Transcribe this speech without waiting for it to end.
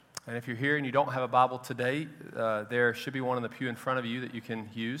And if you're here and you don't have a Bible today, there should be one in the pew in front of you that you can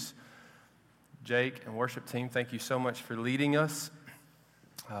use. Jake and worship team, thank you so much for leading us.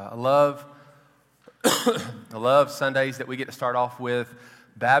 I love Sundays that we get to start off with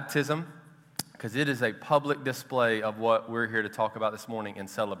baptism, because it is a public display of what we're here to talk about this morning and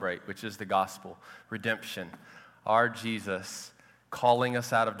celebrate, which is the gospel, redemption, our Jesus calling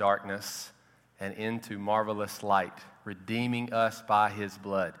us out of darkness and into marvelous light, redeeming us by his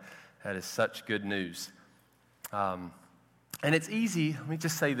blood. That is such good news. And it's easy, let me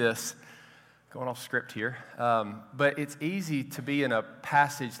just say this, going off script here, but it's easy to be in a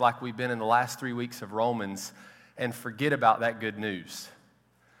passage like we've been in the last 3 weeks of Romans and forget about that good news.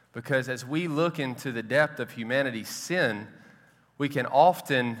 Because as we look into the depth of humanity's sin, we can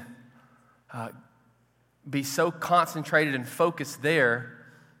often be so concentrated and focused there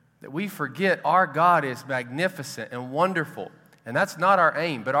that we forget our God is magnificent and wonderful. And that's not our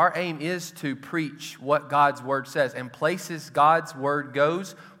aim, but our aim is to preach what God's Word says. And places God's Word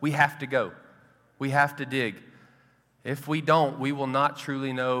goes, we have to go. We have to dig. If we don't, we will not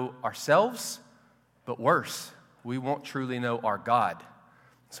truly know ourselves, but worse, we won't truly know our God.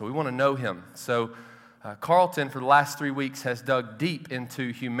 So we want to know Him. So Carlton, for the last 3 weeks, has dug deep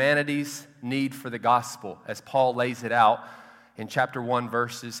into humanity's need for the gospel, as Paul lays it out in chapter 1,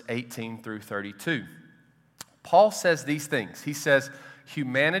 verses 18 through 32. Paul says these things. He says,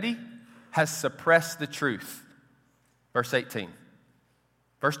 humanity has suppressed the truth. Verse 18.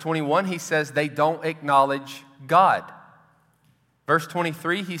 Verse 21, he says they don't acknowledge God. Verse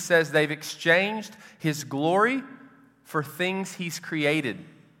 23, he says they've exchanged His glory for things He's created.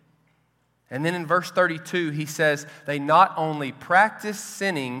 And then in verse 32, he says they not only practice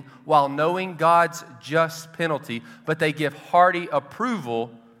sinning while knowing God's just penalty, but they give hearty approval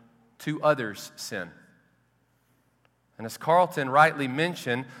to others' sin. And as Carlton rightly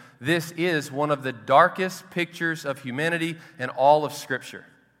mentioned, this is one of the darkest pictures of humanity in all of Scripture.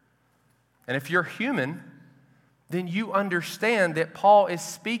 And if you're human, then you understand that Paul is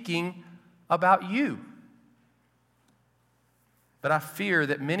speaking about you. But I fear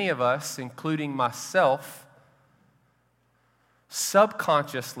that many of us, including myself,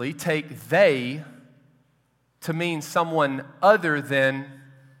 subconsciously take they to mean someone other than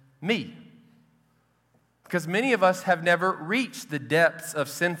me. Because many of us have never reached the depths of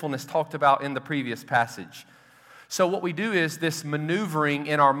sinfulness talked about in the previous passage. So what we do is this maneuvering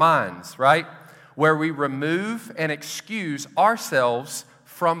in our minds, right? Where we remove and excuse ourselves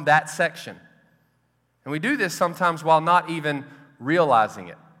from that section. And we do this sometimes while not even realizing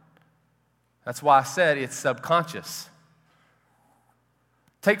it. That's why I said it's subconscious.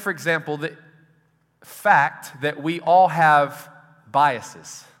 Take, for example, the fact that we all have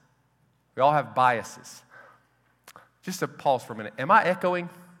biases. We all have biases. Just to pause for a minute. Am I echoing?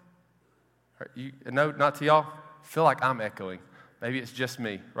 No, not to y'all? I feel like I'm echoing. Maybe it's just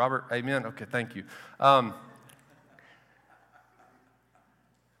me. Robert, amen? Okay, thank you. But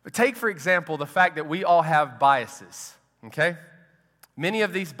take, for example, the fact that we all have biases, okay? Many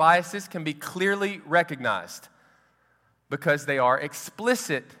of these biases can be clearly recognized because they are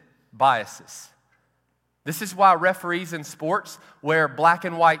explicit biases. This is why referees in sports wear black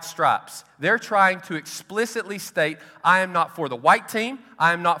and white stripes. They're trying to explicitly state, I am not for the white team,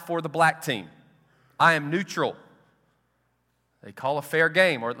 I am not for the black team. I am neutral. They call a fair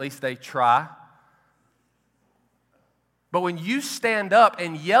game, or at least they try. But when you stand up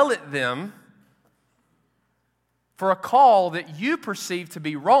and yell at them for a call that you perceive to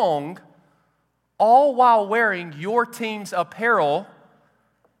be wrong, all while wearing your team's apparel,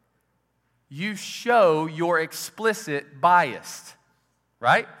 you show your explicit bias,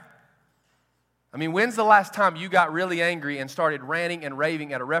 right? I mean, when's the last time you got really angry and started ranting and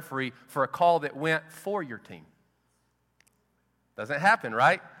raving at a referee for a call that went for your team? Doesn't happen,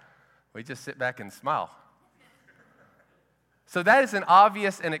 right? We just sit back and smile. So that is an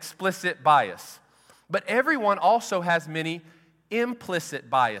obvious and explicit bias. But everyone also has many implicit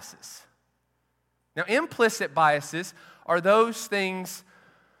biases. Now, implicit biases are those things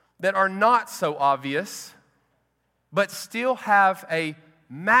that are not so obvious, but still have a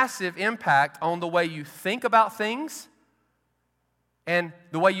massive impact on the way you think about things and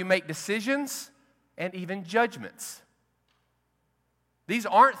the way you make decisions and even judgments. These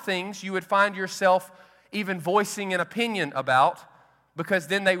aren't things you would find yourself even voicing an opinion about, because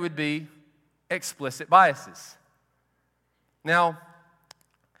then they would be explicit biases. Now,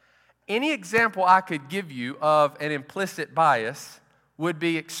 any example I could give you of an implicit bias would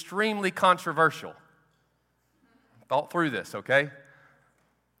be extremely controversial. Thought through this, okay?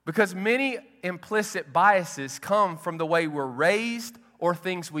 Because many implicit biases come from the way we're raised or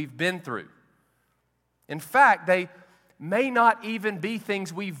things we've been through. In fact, they may not even be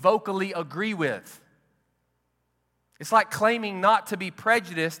things we vocally agree with. It's like claiming not to be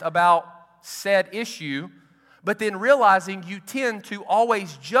prejudiced about said issue, but then realizing you tend to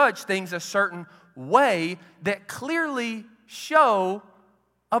always judge things a certain way that clearly show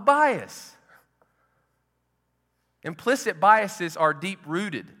a bias. Implicit biases are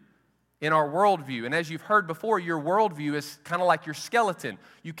deep-rooted in our worldview. And as you've heard before, your worldview is kind of like your skeleton.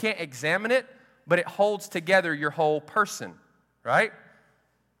 You can't examine it, but it holds together your whole person, right?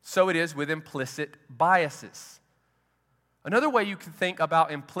 So it is with implicit biases. Another way you can think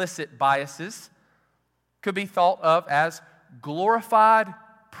about implicit biases could be thought of as glorified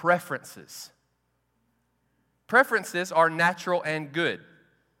preferences. Preferences are natural and good.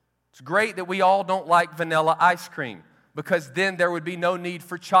 It's great that we all don't like vanilla ice cream, because then there would be no need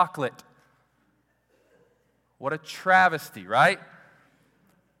for chocolate. What a travesty, right?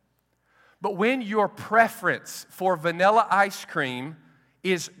 But when your preference for vanilla ice cream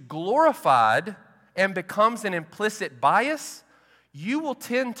is glorified and becomes an implicit bias, you will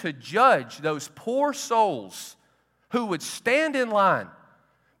tend to judge those poor souls who would stand in line,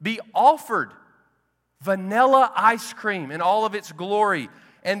 be offered vanilla ice cream in all of its glory,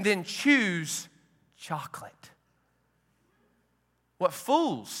 and then choose chocolate. What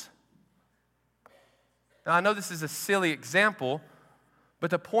fools! Now, I know this is a silly example,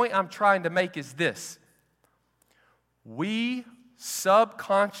 but the point I'm trying to make is this. We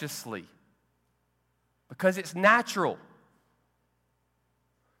subconsciously, because it's natural,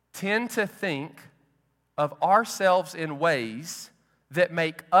 tend to think of ourselves in ways that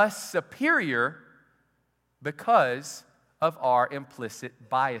make us superior because of our implicit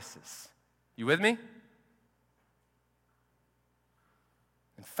biases. You with me?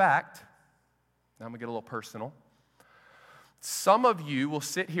 In fact, now I'm going to get a little personal. Some of you will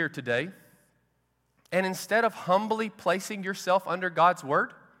sit here today, and instead of humbly placing yourself under God's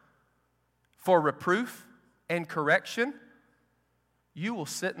word for reproof and correction, you will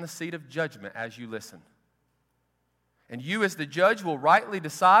sit in the seat of judgment as you listen. And you as the judge will rightly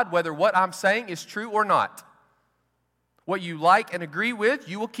decide whether what I'm saying is true or not. What you like and agree with,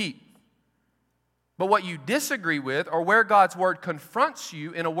 you will keep. But what you disagree with, or where God's word confronts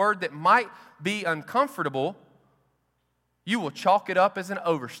you in a word that might be uncomfortable, you will chalk it up as an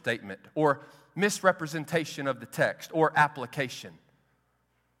overstatement or misrepresentation of the text or application.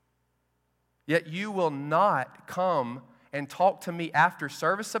 Yet you will not come and talk to me after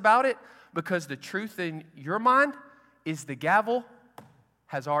service about it, because the truth in your mind is the gavel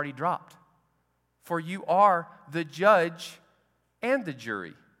has already dropped. For you are the judge and the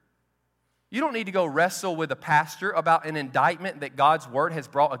jury. You don't need to go wrestle with a pastor about an indictment that God's word has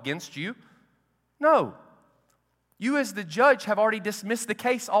brought against you. No. You as the judge have already dismissed the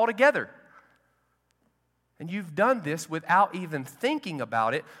case altogether. And you've done this without even thinking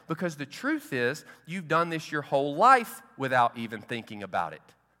about it, because the truth is you've done this your whole life without even thinking about it.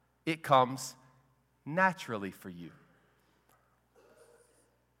 It comes naturally for you.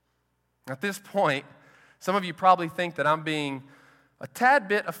 At this point, some of you probably think that I'm being a tad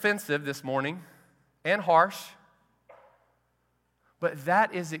bit offensive this morning and harsh, but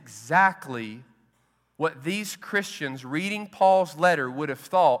that is exactly what these Christians reading Paul's letter would have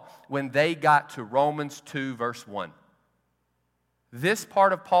thought when they got to Romans 2, verse 1. This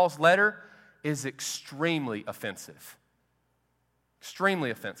part of Paul's letter is extremely offensive. Extremely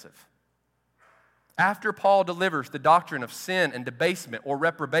offensive. After Paul delivers the doctrine of sin and debasement or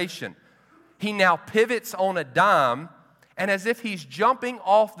reprobation, he now pivots on a dime, and as if he's jumping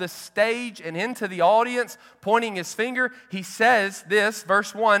off the stage and into the audience, pointing his finger, he says this,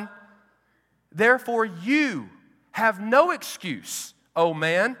 verse 1, "Therefore you have no excuse, O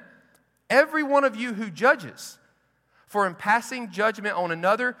man, every one of you who judges. For in passing judgment on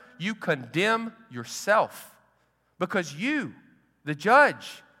another, you condemn yourself, because you, the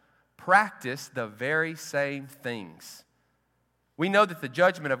judge, practice the very same things. We know that the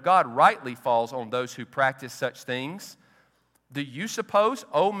judgment of God rightly falls on those who practice such things. Do you suppose,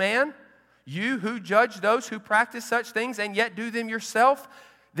 O man, you who judge those who practice such things and yet do them yourself,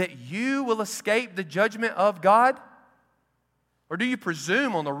 that you will escape the judgment of God? Or do you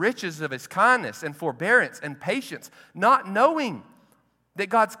presume on the riches of His kindness and forbearance and patience, not knowing that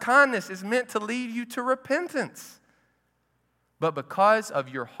God's kindness is meant to lead you to repentance? But because of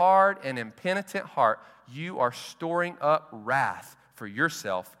your hard and impenitent heart, you are storing up wrath for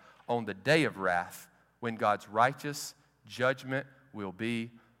yourself on the day of wrath, when God's righteous judgment will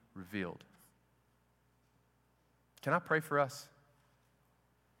be revealed." Can I pray for us?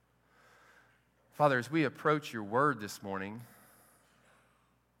 Father, as we approach your word this morning,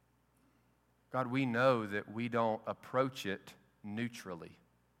 God, we know that we don't approach it neutrally.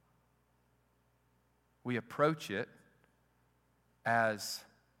 We approach it as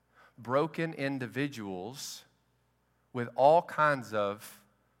broken individuals with all kinds of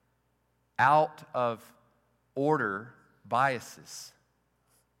out of order biases.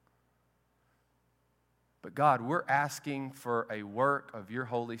 But God, we're asking for a work of your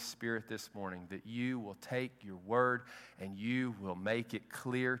Holy Spirit this morning, that you will take your word and you will make it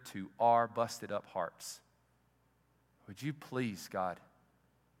clear to our busted up hearts. Would you please, God,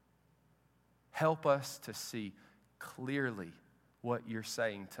 help us to see clearly what you're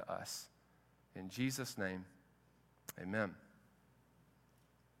saying to us. In Jesus' name, amen.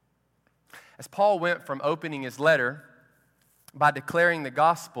 As Paul went from opening his letter by declaring the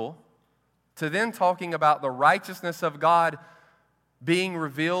gospel to then talking about the righteousness of God being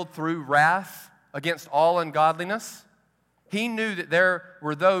revealed through wrath against all ungodliness, he knew that there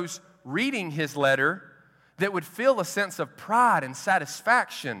were those reading his letter that would feel a sense of pride and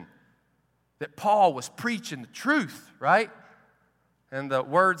satisfaction that Paul was preaching the truth, right? And the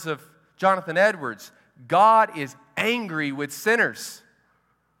words of Jonathan Edwards, God is angry with sinners.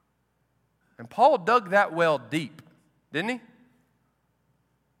 And Paul dug that well deep, didn't he?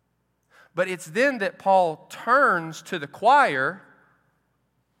 But it's then that Paul turns to the choir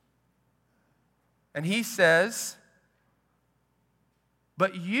and he says,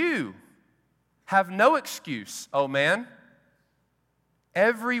 "But you have no excuse, O man,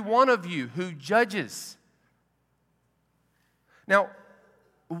 every one of you who judges." Now,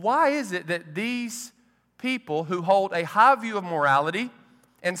 why is it that these people who hold a high view of morality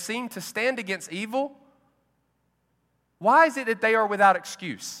and seem to stand against evil, why is it that they are without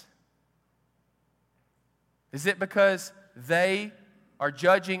excuse? Is it because they are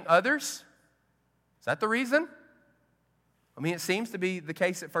judging others? Is that the reason? I mean, it seems to be the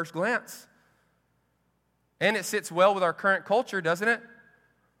case at first glance. And it sits well with our current culture, doesn't it?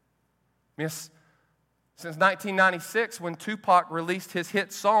 I mean, since 1996, when Tupac released his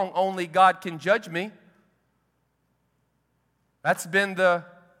hit song, "Only God Can Judge Me," that's been the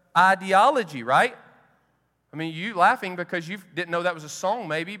ideology, right? I mean, you laughing because you didn't know that was a song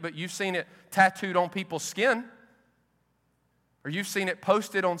maybe, but you've seen it tattooed on people's skin. Or you've seen it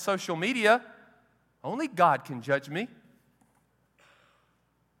posted on social media. Only God can judge me.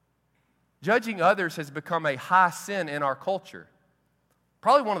 Judging others has become a high sin in our culture.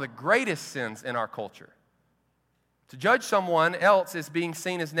 Probably one of the greatest sins in our culture. To judge someone else is being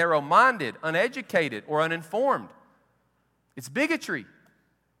seen as narrow-minded, uneducated, or uninformed. It's bigotry.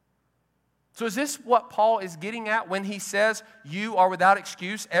 So is this what Paul is getting at when he says, "You are without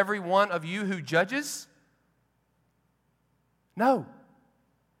excuse, every one of you who judges"? No.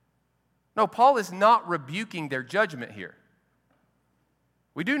 No, Paul is not rebuking their judgment here.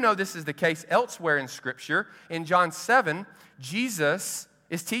 We do know this is the case elsewhere in Scripture. In John 7, Jesus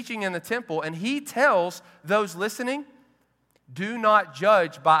is teaching in the temple, and he tells those listening, "Do not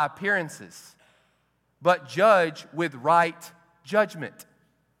judge by appearances, but judge with right judgment."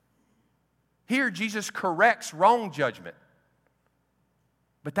 Here, Jesus corrects wrong judgment.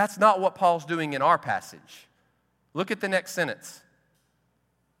 But that's not what Paul's doing in our passage. Look at the next sentence.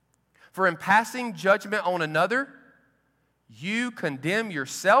 "For in passing judgment on another, you condemn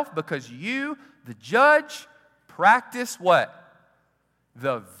yourself, because you, the judge, practice" what?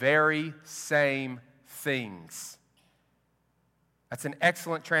 "The very same things." That's an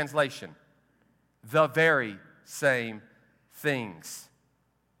excellent translation. The very same things.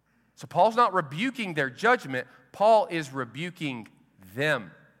 So Paul's not rebuking their judgment. Paul is rebuking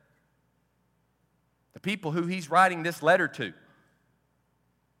them. The people who he's writing this letter to.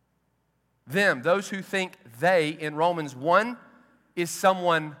 Them, those who think they, in Romans 1, is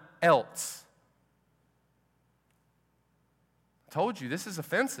someone else. I told you, this is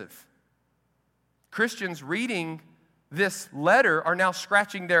offensive. Christians reading this letter are now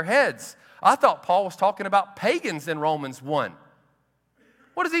scratching their heads. I thought Paul was talking about pagans in Romans 1.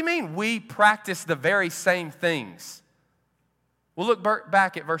 What does he mean? We practice the very same things. We'll look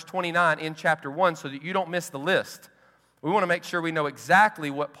back at verse 29 in chapter 1 so that you don't miss the list. We want to make sure we know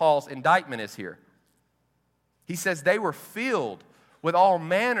exactly what Paul's indictment is here. He says they were filled with all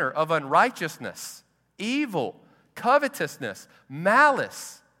manner of unrighteousness, evil, covetousness,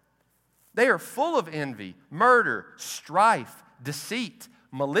 malice. They are full of envy, murder, strife, deceit,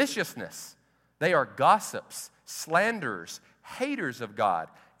 maliciousness. They are gossips, slanderers, haters of God,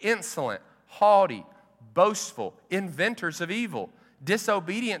 insolent, haughty, boastful, inventors of evil,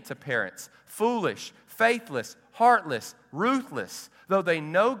 disobedient to parents, foolish, faithless, heartless, ruthless. Though they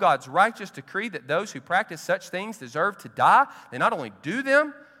know God's righteous decree that those who practice such things deserve to die, they not only do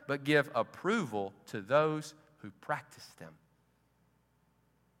them, but give approval to those who practice them.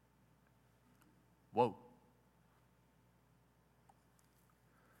 Whoa.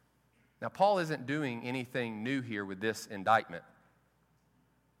 Now, Paul isn't doing anything new here with this indictment.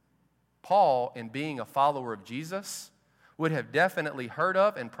 Paul, in being a follower of Jesus, would have definitely heard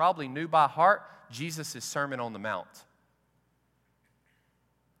of and probably knew by heart Jesus' Sermon on the Mount.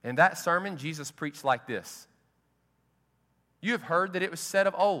 In that sermon, Jesus preached like this: "You have heard that it was said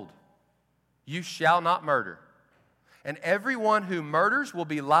of old, 'You shall not murder. And everyone who murders will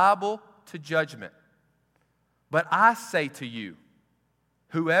be liable to judgment. But I say to you,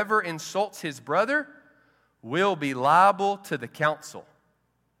 whoever insults his brother will be liable to the council.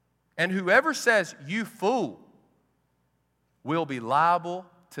 And whoever says, 'You fool,' will be liable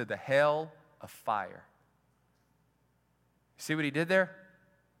to the hell of fire." See what he did there?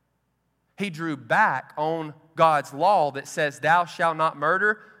 He drew back on God's law that says, "Thou shalt not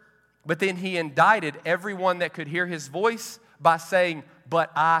murder," but then he indicted everyone that could hear his voice by saying,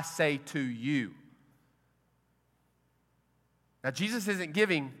 "But I say to you." Now, Jesus isn't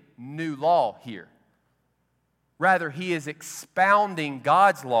giving new law here. Rather, he is expounding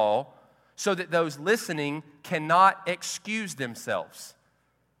God's law so that those listening cannot excuse themselves.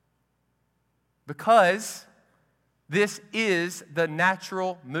 Because this is the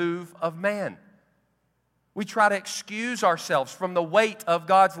natural move of man. We try to excuse ourselves from the weight of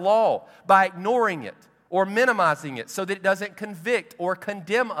God's law by ignoring it or minimizing it so that it doesn't convict or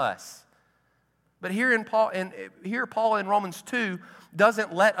condemn us. But here Paul in Romans 2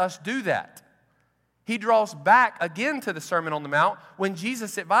 doesn't let us do that. He draws back again to the Sermon on the Mount when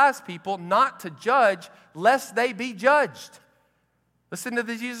Jesus advised people not to judge lest they be judged. Listen to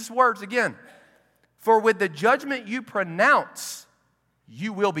Jesus' words again. "For with the judgment you pronounce,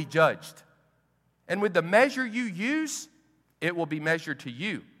 you will be judged. And with the measure you use, it will be measured to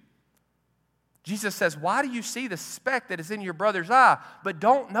you." Jesus says, "Why do you see the speck that is in your brother's eye, but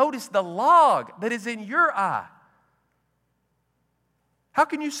don't notice the log that is in your eye? How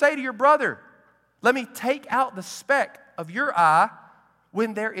can you say to your brother, 'Let me take out the speck of your eye,'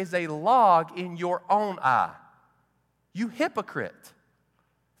 when there is a log in your own eye? You hypocrite.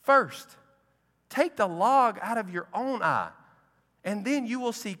 First, take the log out of your own eye, and then you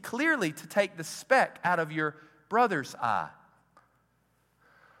will see clearly to take the speck out of your brother's eye."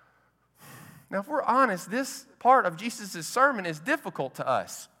 Now, if we're honest, this part of Jesus' sermon is difficult to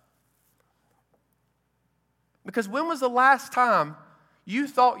us. Because when was the last time you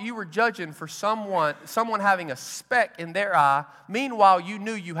thought you were judging for someone having a speck in their eye, meanwhile you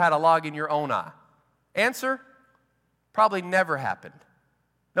knew you had a log in your own eye? Answer: probably never happened.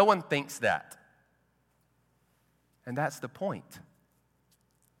 No one thinks that. And that's the point.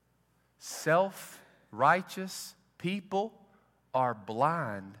 Self-righteous people are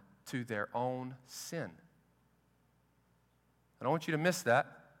blind to their own sin. I don't want you to miss that.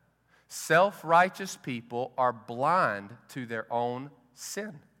 Self-righteous people are blind to their own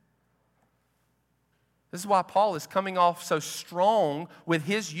sin. This is why Paul is coming off so strong with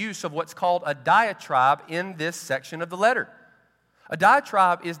his use of what's called a diatribe in this section of the letter. A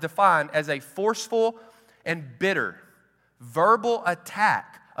diatribe is defined as a forceful and bitter verbal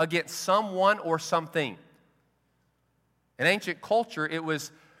attack against someone or something. In ancient culture, it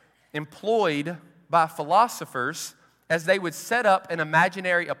was employed by philosophers as they would set up an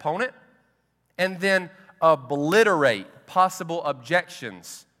imaginary opponent and then obliterate possible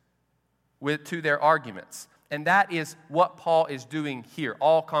objections to their arguments. And that is what Paul is doing here.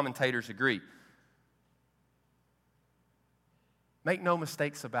 All commentators agree. Make no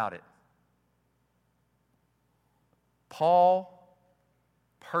mistakes about it. Paul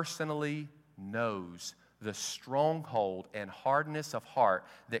personally knows the stronghold and hardness of heart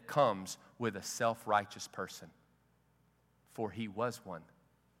that comes with a self-righteous person, for he was one.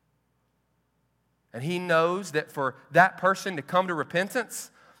 And he knows that for that person to come to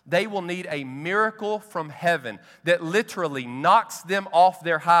repentance, they will need a miracle from heaven that literally knocks them off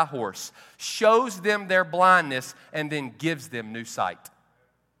their high horse, shows them their blindness, and then gives them new sight.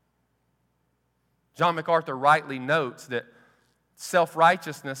 John MacArthur rightly notes that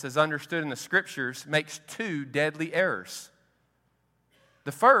self-righteousness, as understood in the Scriptures, makes two deadly errors.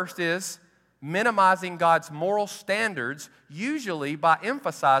 The first is minimizing God's moral standards, usually by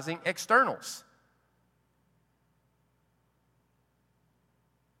emphasizing externals.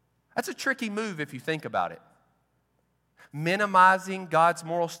 That's a tricky move if you think about it. Minimizing God's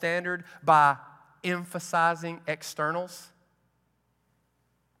moral standard by emphasizing externals.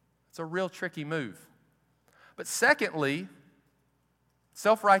 It's a real tricky move. But secondly,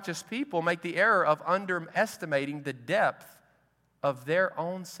 self-righteous people make the error of underestimating the depth of their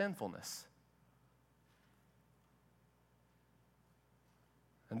own sinfulness.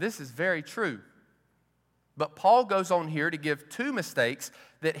 And this is very true. But Paul goes on here to give two mistakes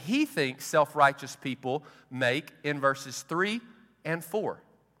that he thinks self-righteous people make in verses 3 and 4.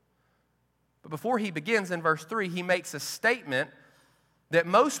 But before he begins in verse 3, he makes a statement that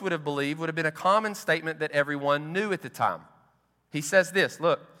most would have believed would have been a common statement that everyone knew at the time. He says this,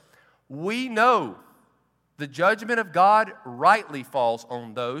 look, we know the judgment of God rightly falls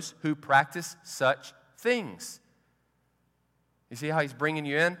on those who practice such things. You see how he's bringing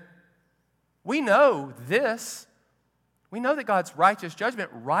you in? We know this. We know that God's righteous judgment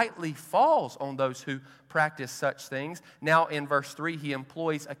rightly falls on those who practice such things. Now in verse 3, he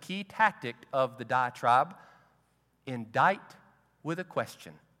employs a key tactic of the diatribe, indict with a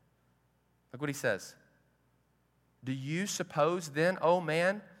question. Look what he says. Do you suppose then, O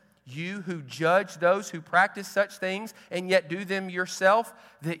man, you who judge those who practice such things and yet do them yourself,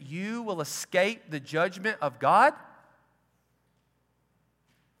 that you will escape the judgment of God?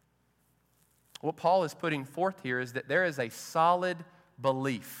 What Paul is putting forth here is that there is a solid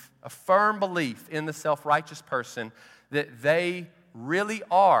belief, a firm belief in the self-righteous person that they really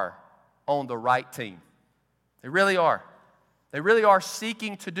are on the right team. They really are. They really are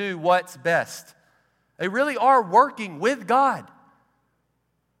seeking to do what's best. They really are working with God.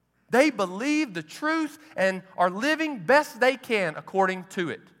 They believe the truth and are living best they can according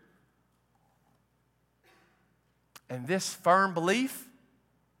to it. And this firm belief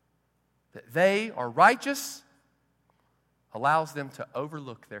that they are righteous allows them to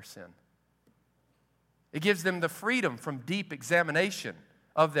overlook their sin. It gives them the freedom from deep examination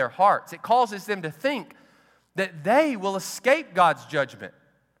of their hearts. It causes them to think that they will escape God's judgment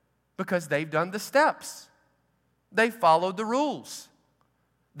because they've done the steps. They've followed the rules.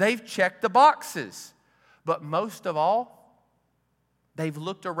 They've checked the boxes. But most of all, they've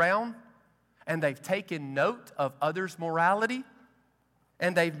looked around and they've taken note of others' morality,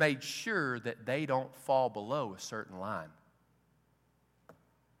 and they've made sure that they don't fall below a certain line.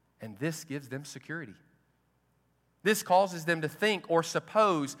 And this gives them security. This causes them to think or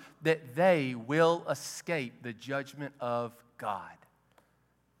suppose that they will escape the judgment of God.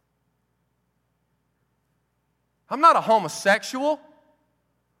 I'm not a homosexual.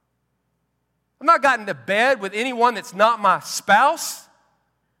 I've not gotten to bed with anyone that's not my spouse.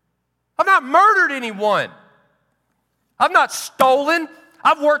 I've not murdered anyone. I've not stolen.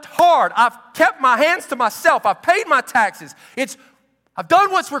 I've worked hard. I've kept my hands to myself. I've paid my taxes. I've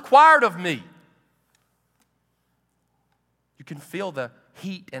done what's required of me. You can feel the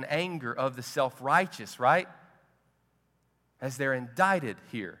heat and anger of the self-righteous, right? As they're indicted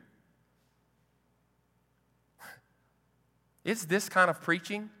here. It's this kind of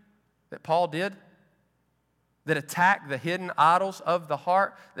preaching that Paul did that attacked the hidden idols of the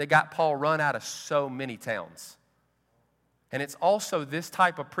heart that got Paul run out of so many towns. And it's also this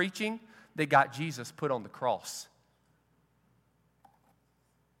type of preaching that got Jesus put on the cross.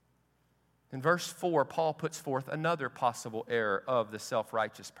 In verse 4, Paul puts forth another possible error of the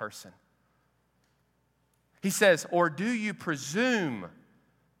self-righteous person. He says, or do you presume?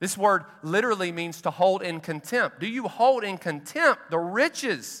 This word literally means to hold in contempt. Do you hold in contempt the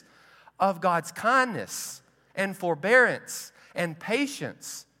riches of God's kindness and forbearance and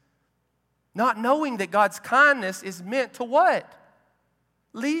patience, not knowing that God's kindness is meant to what?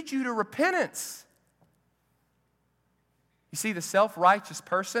 Lead you to repentance. You see, the self-righteous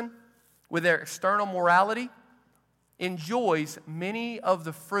person with their external morality enjoys many of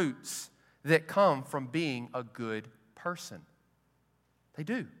the fruits that come from being a good person. They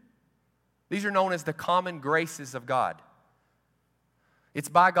do. These are known as the common graces of God. It's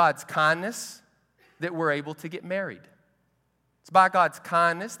by God's kindness that we're able to get married. It's by God's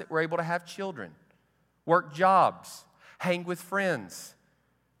kindness that we're able to have children, work jobs, hang with friends,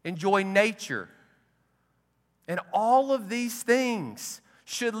 enjoy nature. And all of these things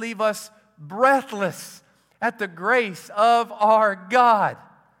should leave us breathless at the grace of our God.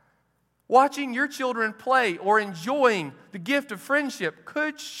 Watching your children play or enjoying the gift of friendship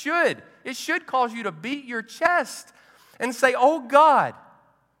should cause you to beat your chest and say, oh God,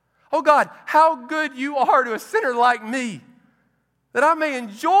 how good you are to a sinner like me, that I may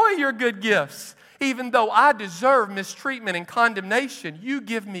enjoy your good gifts. Even though I deserve mistreatment and condemnation, you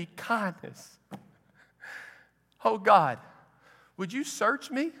give me kindness. Oh God, would you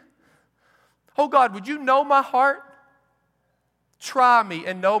search me? Oh God, would you know my heart? Try me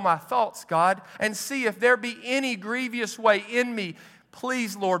and know my thoughts, God, and see if there be any grievous way in me.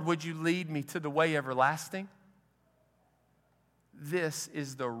 Please, Lord, would you lead me to the way everlasting? this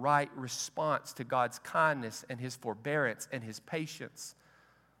is the right response to God's kindness and His forbearance and His patience.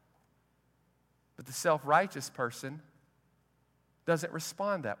 But the self-righteous person doesn't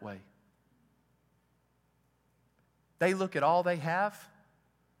respond that way. They look at all they have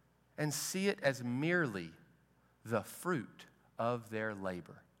and see it as merely the fruit of their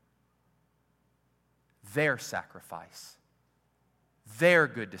labor, their sacrifice, their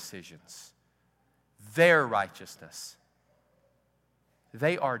good decisions, their righteousness.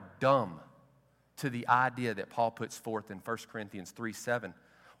 They are dumb to the idea that Paul puts forth in 1 Corinthians 3:7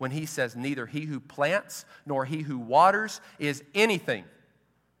 when he says, neither he who plants nor he who waters is anything,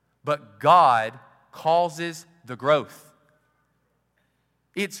 but God causes the growth.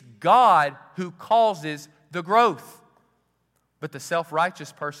 It's God who causes the growth. But the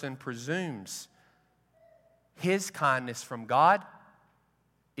self-righteous person presumes his kindness from God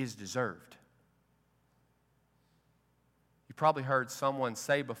is deserved. You probably heard someone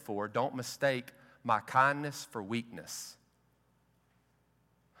say before, don't mistake my kindness for weakness.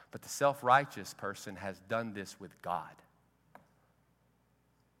 But the self-righteous person has done this with God.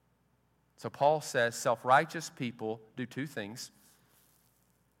 So Paul says self-righteous people do two things.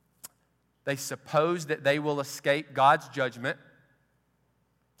 They suppose that they will escape God's judgment.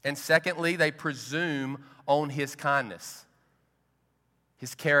 And secondly, they presume on His kindness,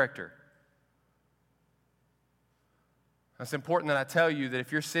 His character. It's important that I tell you that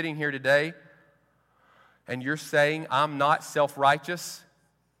if you're sitting here today and you're saying, I'm not self-righteous,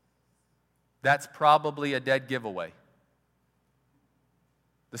 that's probably a dead giveaway.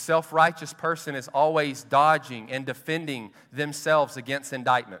 The self-righteous person is always dodging and defending themselves against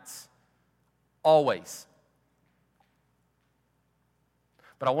indictments. Always.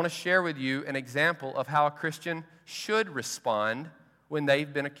 But I want to share with you an example of how a Christian should respond when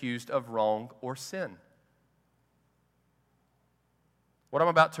they've been accused of wrong or sin. What I'm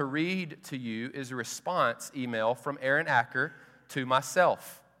about to read to you is a response email from Aaron Acker to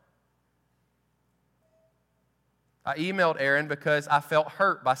myself. I emailed Aaron because I felt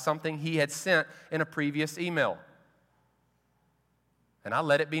hurt by something he had sent in a previous email. And I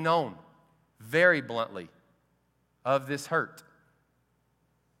let it be known, very bluntly, of this hurt.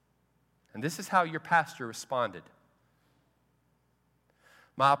 And this is how your pastor responded.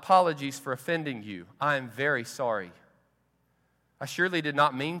 My apologies for offending you. I am very sorry. I surely did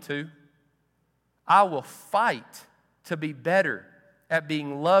not mean to. I will fight to be better at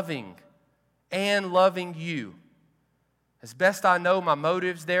being loving and loving you. As best I know, my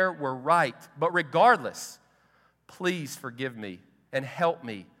motives there were right. But regardless, please forgive me and help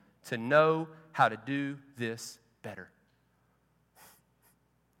me to know how to do this better.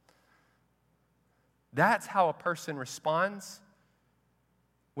 That's how a person responds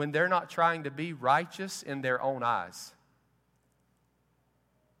when they're not trying to be righteous in their own eyes.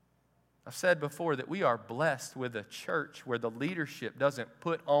 I've said before that we are blessed with a church where the leadership doesn't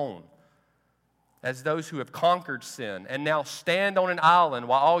put on as those who have conquered sin and now stand on an island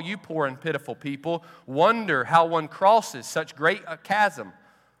while all you poor and pitiful people wonder how one crosses such great a chasm.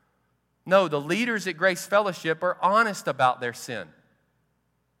 No, the leaders at Grace Fellowship are honest about their sin.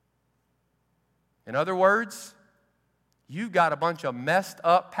 In other words, you've got a bunch of messed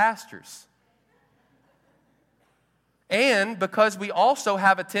up pastors. And because we also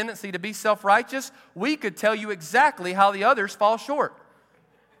have a tendency to be self-righteous, we could tell you exactly how the others fall short.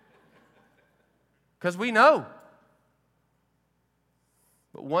 Because we know.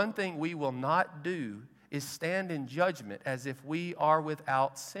 But one thing we will not do is stand in judgment as if we are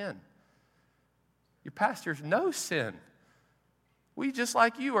without sin. Your pastors know sin. We, just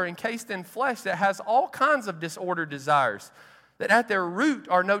like you, are encased in flesh that has all kinds of disordered desires that at their root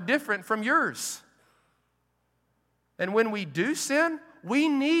are no different from yours. And when we do sin, we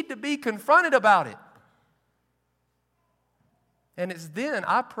need to be confronted about it. And it's then,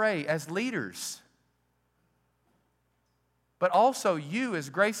 I pray, as leaders, but also you as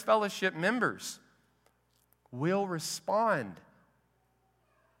Grace Fellowship members, will respond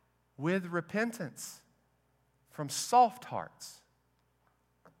with repentance from soft hearts.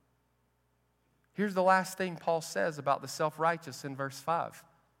 Here's the last thing Paul says about the self-righteous in verse 5.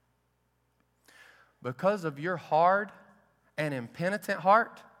 Because of your hard and impenitent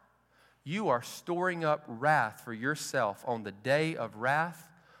heart, you are storing up wrath for yourself on the day of wrath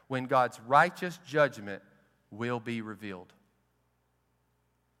when God's righteous judgment will be revealed.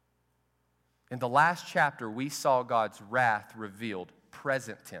 In the last chapter, we saw God's wrath revealed,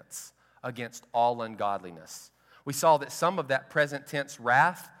 present tense, against all ungodliness. We saw that some of that present tense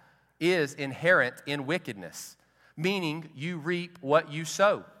wrath is inherent in wickedness, meaning you reap what you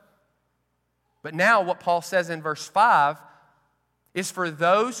sow. But now what Paul says in verse 5 is for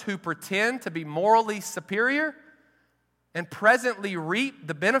those who pretend to be morally superior and presently reap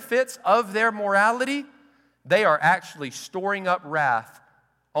the benefits of their morality. They are actually storing up wrath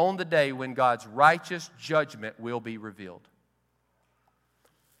on the day when God's righteous judgment will be revealed.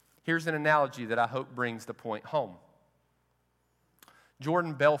 Here's an analogy that I hope brings the point home.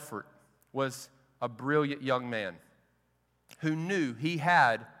 Jordan Belfort was a brilliant young man who knew he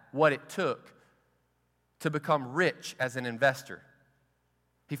had what it took to become rich as an investor.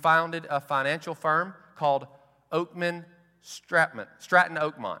 He founded a financial firm called Stratton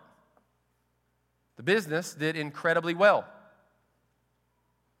Oakmont. The business did incredibly well.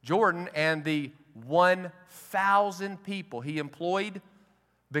 Jordan and the 1,000 people he employed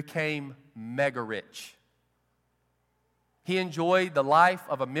became mega rich. He enjoyed the life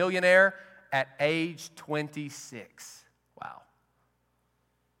of a millionaire at age 26. Wow.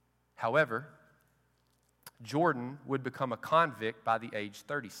 However, Jordan would become a convict by the age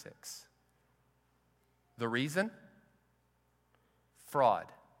 36. The reason? Fraud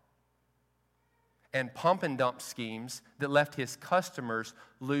and pump and dump schemes that left his customers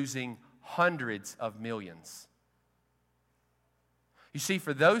losing hundreds of millions. You see,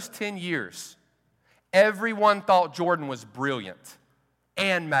 for those 10 years, everyone thought Jordan was brilliant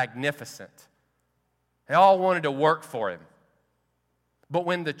and magnificent. They all wanted to work for him. But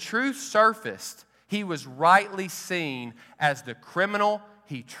when the truth surfaced, he was rightly seen as the criminal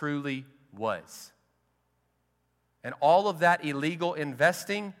he truly was. And all of that illegal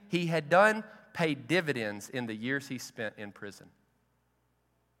investing he had done paid dividends in the years he spent in prison.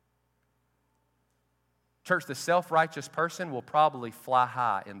 Church, the self-righteous person will probably fly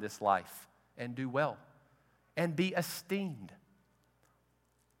high in this life and do well and be esteemed.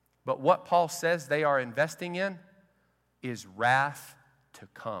 But what Paul says they are investing in is wrath to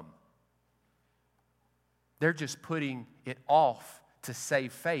come. They're just putting it off to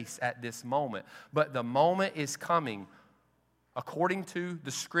save face at this moment. But the moment is coming, according to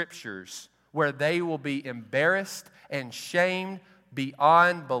the Scriptures, where they will be embarrassed and shamed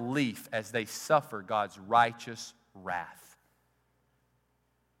beyond belief as they suffer God's righteous wrath.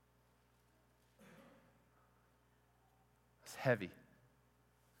 It's heavy.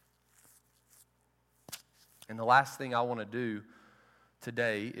 And the last thing I want to do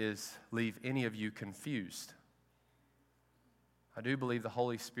today is leave any of you confused. I do believe the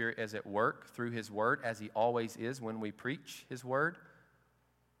Holy Spirit is at work through His Word, as He always is when we preach His Word,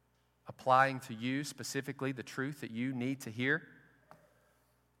 applying to you specifically the truth that you need to hear.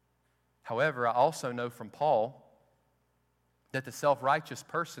 However, I also know from Paul that the self-righteous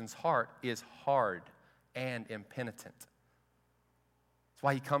person's heart is hard and impenitent. That's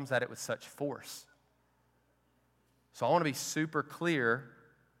why he comes at it with such force. So I want to be super clear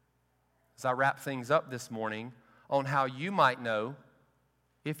as I wrap things up this morning on how you might know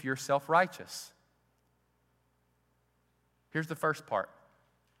if you're self-righteous. Here's the first part.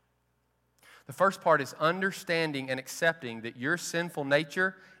 The first part is understanding and accepting that your sinful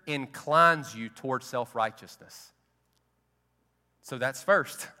nature inclines you towards self-righteousness. So that's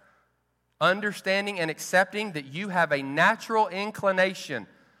first. Understanding and accepting that you have a natural inclination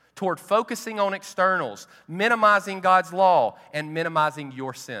toward focusing on externals, minimizing God's law, and minimizing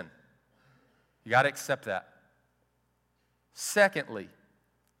your sin. You got to accept that. Secondly,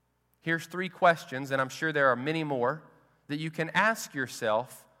 here's 3 questions, and I'm sure there are many more, that you can ask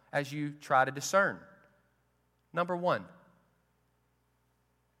yourself as you try to discern. Number 1,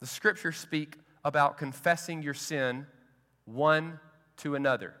 the Scriptures speak about confessing your sin one to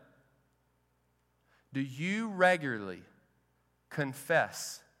another. Do you regularly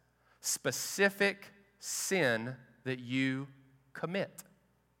confess specific sin that you commit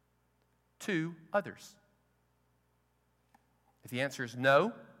to others? If the answer is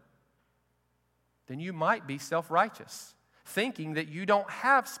no, then you might be self-righteous, thinking that you don't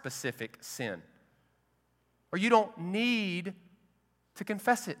have specific sin, or you don't need to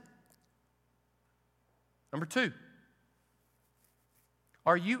confess it. Number 2,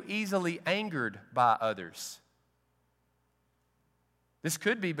 are you easily angered by others? This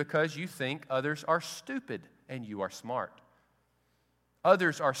could be because you think others are stupid and you are smart.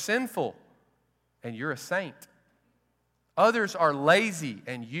 Others are sinful and you're a saint. Others are lazy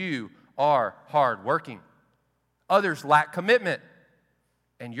and you are hardworking. Others lack commitment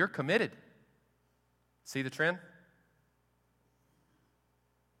and you're committed. See the trend?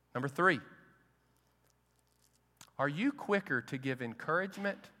 Number 3, are you quicker to give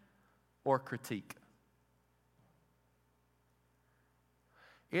encouragement or critique?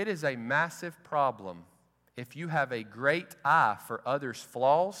 It is a massive problem if you have a great eye for others'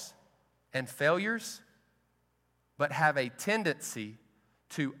 flaws and failures, but have a tendency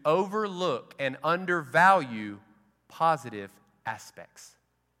to overlook and undervalue positive aspects.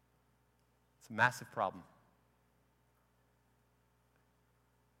 It's a massive problem.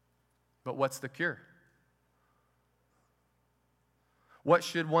 But what's the cure? What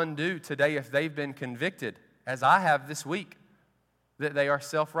should one do today if they've been convicted, as I have this week, that they are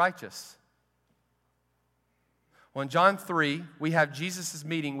self-righteous? Well, in John 3, we have Jesus'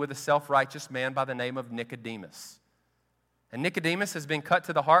 meeting with a self-righteous man by the name of Nicodemus. And Nicodemus has been cut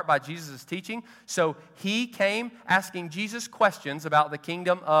to the heart by Jesus' teaching, so he came asking Jesus questions about the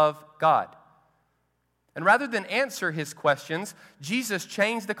kingdom of God. And rather than answer his questions, Jesus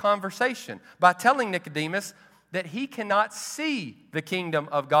changed the conversation by telling Nicodemus that he cannot see the kingdom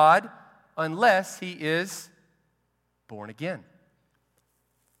of God unless he is born again.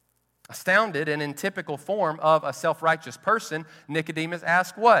 Astounded and in typical form of a self-righteous person, Nicodemus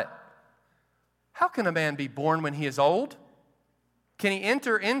asked what? How can a man be born when he is old? Can he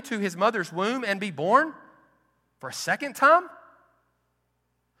enter into his mother's womb and be born for a second time?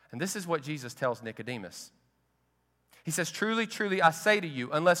 And this is what Jesus tells Nicodemus. He says, truly, truly, I say to you,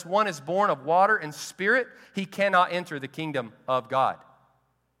 unless one is born of water and spirit, he cannot enter the kingdom of God.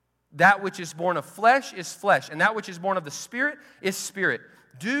 That which is born of flesh is flesh, and that which is born of the Spirit is spirit.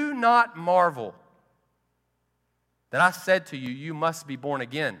 Do not marvel that I said to you, you must be born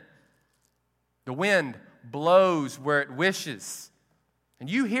again. The wind blows where it wishes, and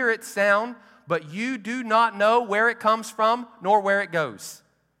you hear its sound, but you do not know where it comes from nor where it goes.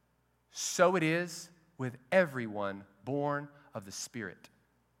 So it is with everyone born of the Spirit.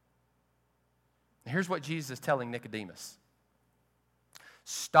 Here's what Jesus is telling Nicodemus.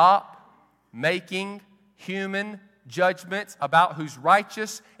 Stop making human judgments about who's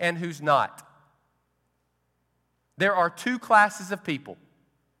righteous and who's not. There are two classes of people.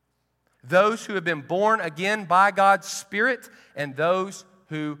 Those who have been born again by God's Spirit and those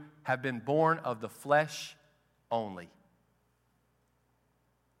who have been born of the flesh only.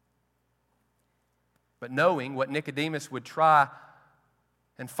 But knowing what Nicodemus would try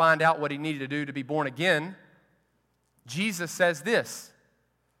and find out what he needed to do to be born again, Jesus says this: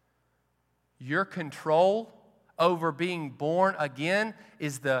 your control over being born again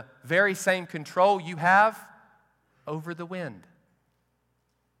is the very same control you have over the wind.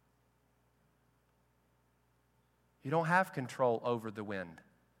 You don't have control over the wind.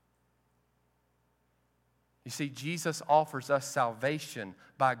 You see, Jesus offers us salvation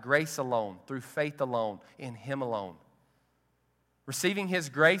by grace alone, through faith alone, in Him alone. Receiving His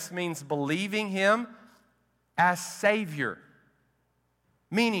grace means believing Him as Savior.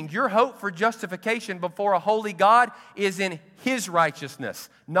 Meaning your hope for justification before a holy God is in His righteousness,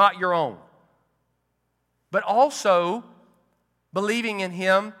 not your own. But also believing in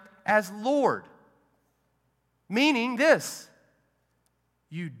Him as Lord. Meaning this: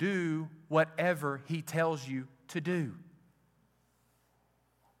 you do whatever He tells you to do.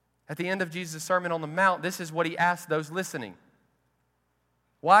 At the end of Jesus' Sermon on the Mount, this is what He asked those listening.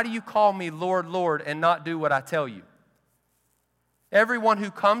 Why do you call me Lord, Lord, and not do what I tell you? Everyone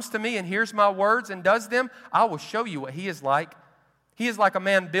who comes to me and hears my words and does them, I will show you what he is like. He is like a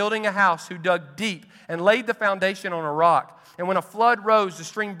man building a house who dug deep and laid the foundation on a rock. And when a flood rose, the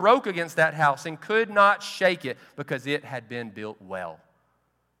stream broke against that house and could not shake it because it had been built well.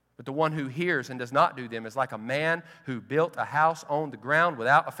 But the one who hears and does not do them is like a man who built a house on the ground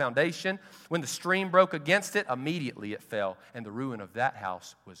without a foundation. When the stream broke against it, immediately it fell, and the ruin of that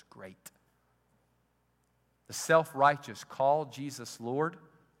house was great. The self-righteous call Jesus Lord,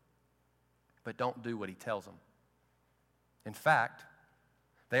 but don't do what He tells them. In fact,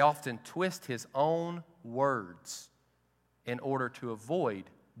 they often twist His own words in order to avoid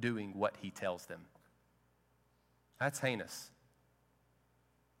doing what He tells them. That's heinous.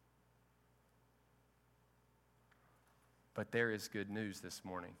 But there is good news this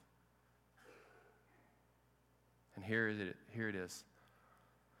morning. And here it is.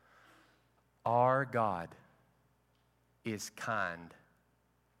 Our God is kind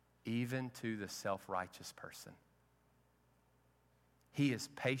even to the self-righteous person. He is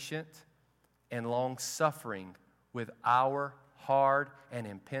patient and long-suffering with our hard and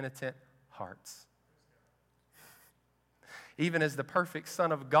impenitent hearts. Even as the perfect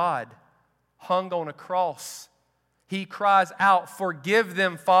Son of God hung on a cross, He cries out, "Forgive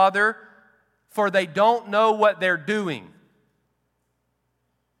them, Father, for they don't know what they're doing."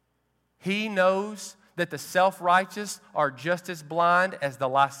 He knows that the self-righteous are just as blind as the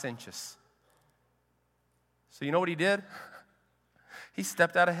licentious. So you know what He did? He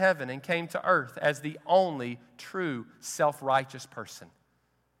stepped out of heaven and came to earth as the only true self-righteous person.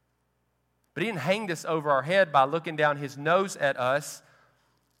 But he didn't hang this over our head by looking down his nose at us.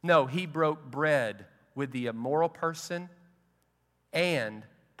 No, he broke bread with the immoral person and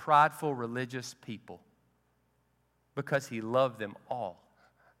prideful religious people because he loved them all.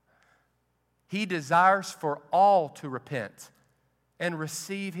 He desires for all to repent and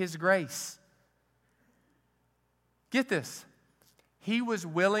receive his grace. Get this. He was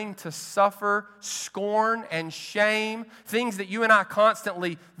willing to suffer scorn and shame, things that you and I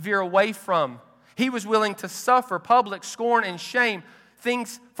constantly veer away from. He was willing to suffer public scorn and shame,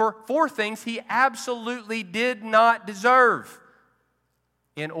 things for things he absolutely did not deserve,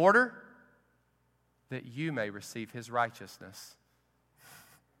 in order that you may receive his righteousness.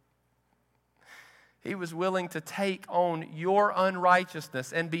 He was willing to take on your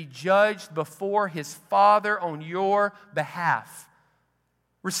unrighteousness and be judged before his Father on your behalf,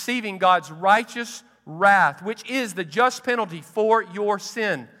 receiving God's righteous wrath, which is the just penalty for your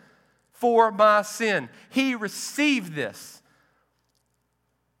sin, for my sin. He received this.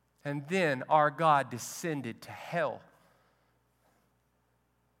 And then our God descended to hell.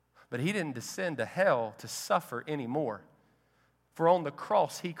 But he didn't descend to hell to suffer anymore. For on the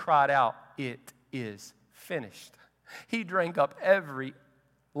cross he cried out, "It is finished." He drank up every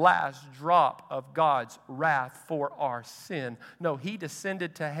last drop of God's wrath for our sin. No, he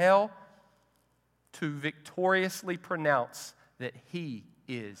descended to hell to victoriously pronounce that he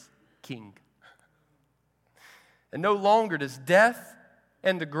is king. And no longer does death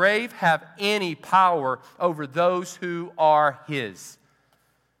and the grave have any power over those who are his.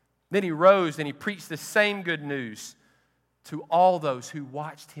 Then he rose and he preached the same good news to all those who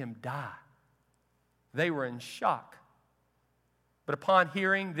watched him die. They were in shock. But upon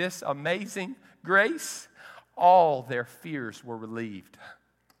hearing this amazing grace, all their fears were relieved.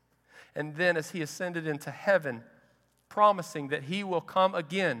 And then as he ascended into heaven, promising that he will come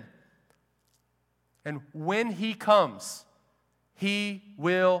again. And when he comes, he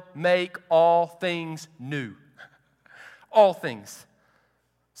will make all things new. All things.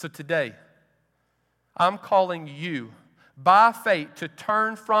 So today, I'm calling you by faith to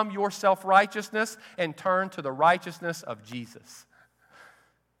turn from your self-righteousness and turn to the righteousness of Jesus.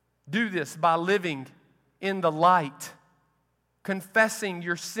 Do this by living in the light, confessing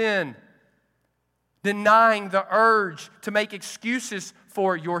your sin, denying the urge to make excuses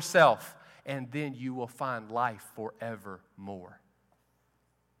for yourself, and then you will find life forevermore.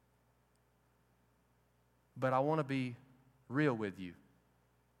 But I want to be real with you.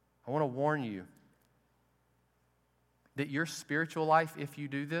 I want to warn you that your spiritual life, if you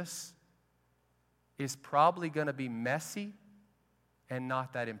do this, is probably going to be messy and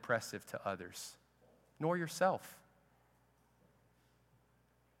not that impressive to others, nor yourself.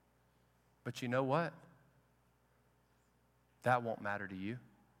 But you know what? That won't matter to you.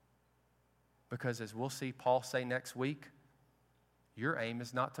 Because as we'll see Paul say next week, your aim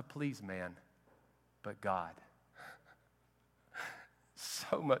is not to please man, but God.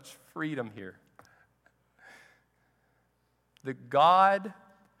 So much freedom here. The God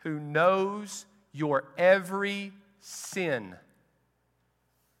who knows your every sin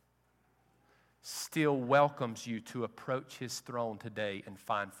still welcomes you to approach his throne today and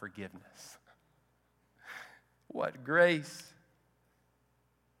find forgiveness. What grace.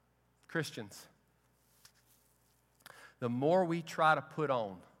 Christians, the more we try to put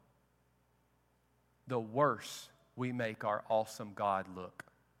on, the worse we make our awesome God look.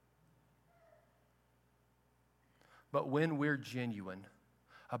 But when we're genuine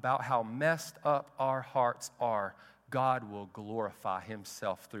about how messed up our hearts are, God will glorify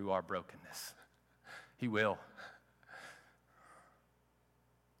himself through our brokenness. He will.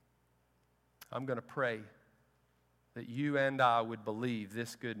 I'm going to pray that you and I would believe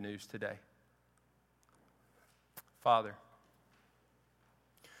this good news today. Father,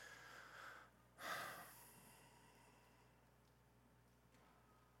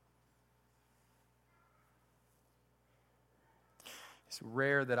 it's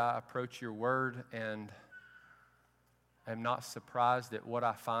rare that I approach your word and am not surprised at what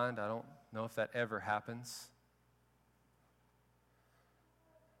I find. I don't know if that ever happens.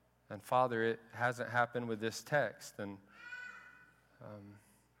 And Father, it hasn't happened with this text. And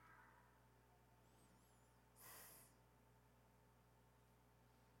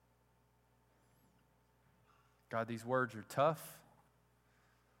God, these words are tough.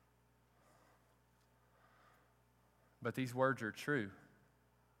 But these words are true.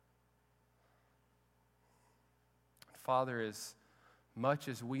 Father, as much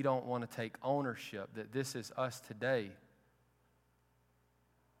as we don't want to take ownership that this is us today,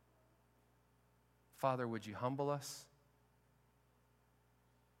 Father, would you humble us?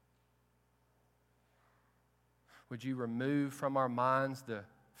 Would you remove from our minds the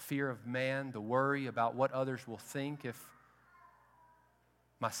fear of man, the worry about what others will think if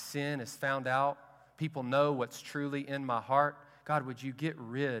my sin is found out? People know what's truly in my heart. God, would you get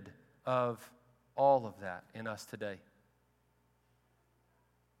rid of all of that in us today?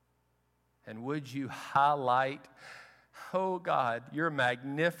 And would you highlight, oh God, your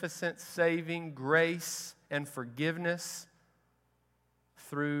magnificent saving grace and forgiveness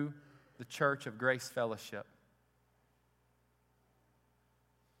through the Church of Grace Fellowship?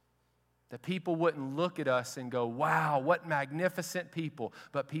 That people wouldn't look at us and go, wow, what magnificent people.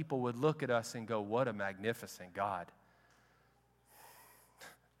 But people would look at us and go, what a magnificent God.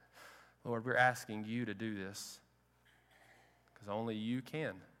 Lord, we're asking you to do this because only you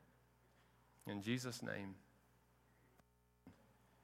can. In Jesus' name.